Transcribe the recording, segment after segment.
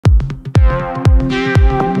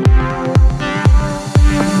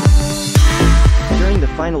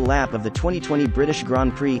final lap of the 2020 British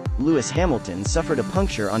Grand Prix, Lewis Hamilton suffered a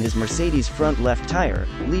puncture on his Mercedes front left tire,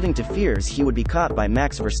 leading to fears he would be caught by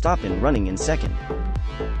Max Verstappen running in second.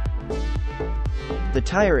 The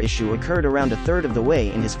tire issue occurred around a third of the way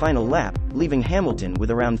in his final lap, leaving Hamilton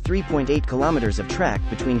with around 3.8 kilometers of track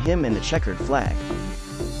between him and the checkered flag.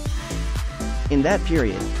 In that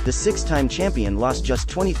period, the six-time champion lost just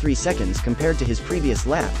 23 seconds compared to his previous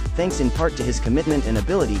lap, thanks in part to his commitment and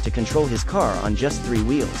ability to control his car on just 3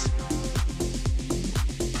 wheels.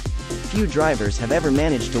 Few drivers have ever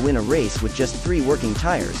managed to win a race with just 3 working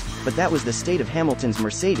tires, but that was the state of Hamilton's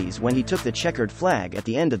Mercedes when he took the checkered flag at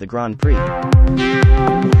the end of the Grand Prix.